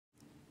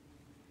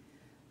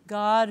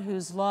God,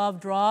 whose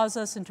love draws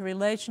us into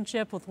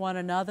relationship with one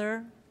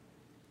another.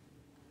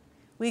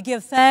 We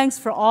give thanks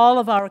for all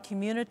of our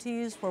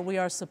communities where we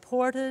are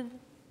supported,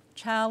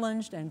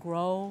 challenged, and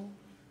grow.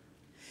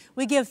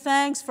 We give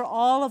thanks for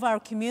all of our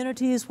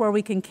communities where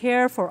we can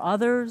care for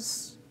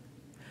others,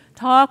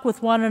 talk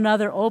with one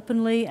another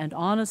openly and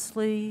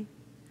honestly,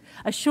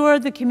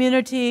 assured the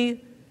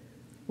community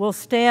will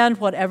stand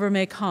whatever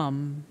may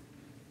come.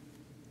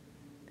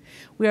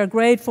 We are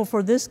grateful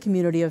for this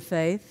community of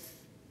faith,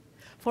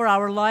 for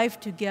our life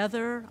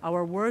together,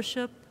 our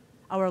worship,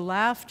 our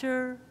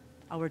laughter,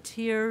 our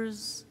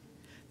tears,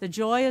 the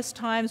joyous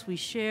times we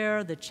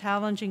share, the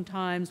challenging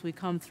times we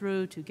come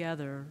through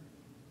together.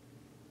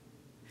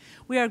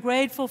 We are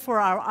grateful for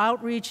our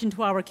outreach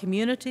into our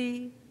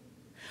community,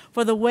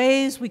 for the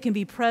ways we can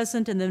be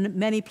present in the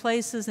many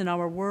places in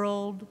our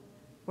world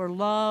where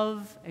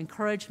love,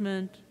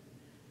 encouragement,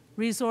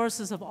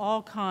 resources of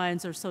all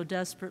kinds are so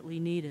desperately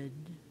needed.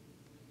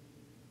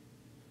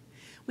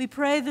 We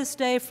pray this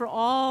day for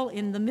all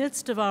in the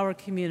midst of our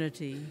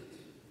community,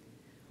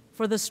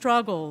 for the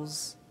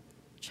struggles,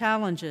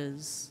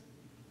 challenges,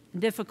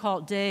 and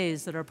difficult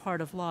days that are part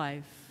of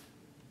life.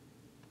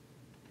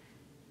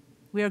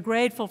 We are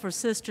grateful for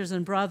sisters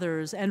and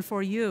brothers and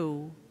for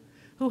you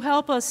who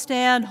help us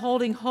stand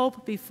holding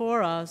hope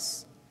before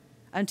us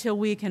until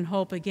we can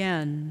hope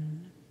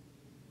again.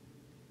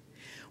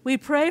 We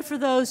pray for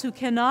those who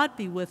cannot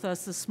be with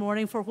us this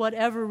morning for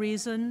whatever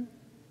reason,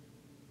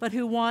 but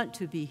who want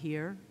to be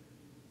here.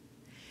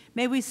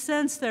 May we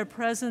sense their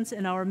presence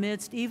in our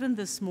midst even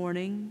this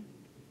morning,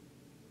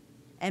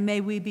 and may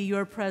we be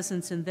your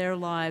presence in their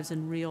lives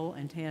in real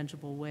and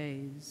tangible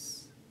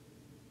ways.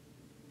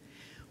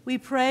 We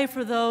pray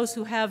for those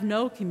who have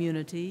no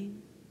community.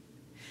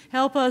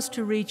 Help us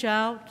to reach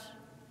out,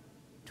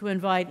 to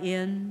invite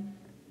in,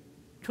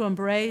 to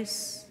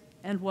embrace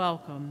and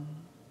welcome.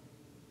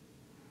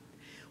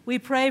 We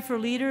pray for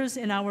leaders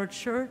in our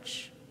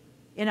church,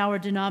 in our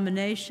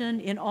denomination,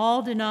 in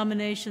all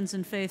denominations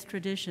and faith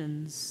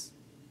traditions.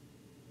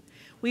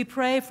 We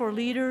pray for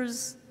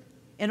leaders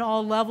in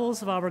all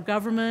levels of our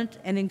government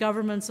and in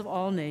governments of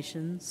all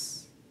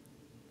nations.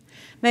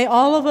 May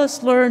all of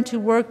us learn to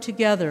work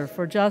together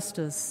for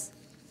justice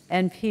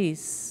and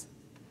peace.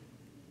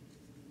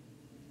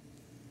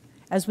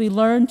 As we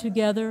learn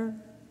together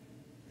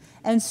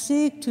and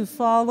seek to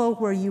follow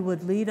where you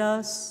would lead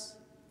us,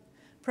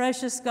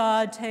 precious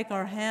God, take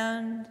our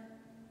hand,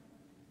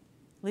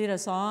 lead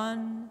us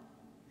on,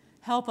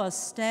 help us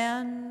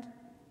stand,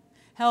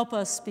 help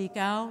us speak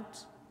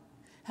out,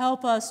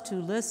 help us to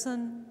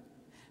listen,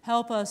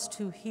 help us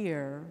to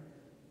hear.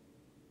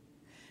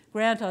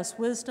 Grant us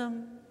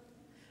wisdom,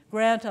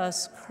 grant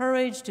us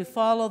courage to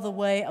follow the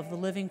way of the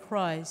living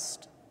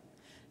Christ,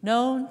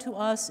 known to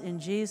us in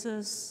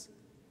Jesus,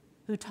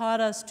 who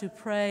taught us to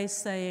pray,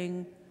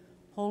 saying,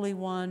 Holy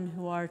One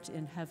who art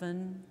in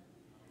heaven,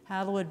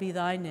 hallowed be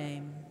thy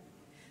name.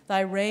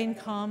 Thy reign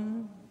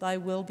come, thy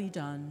will be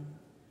done,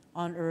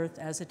 on earth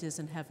as it is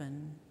in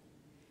heaven.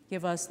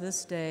 Give us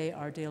this day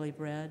our daily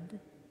bread,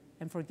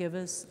 and forgive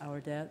us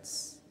our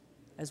debts,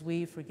 as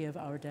we forgive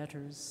our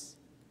debtors.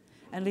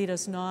 And lead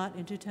us not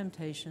into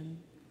temptation,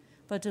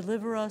 but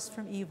deliver us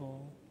from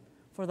evil.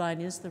 For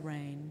thine is the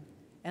reign,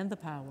 and the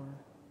power,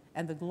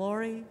 and the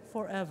glory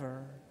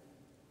forever.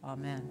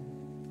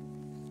 Amen.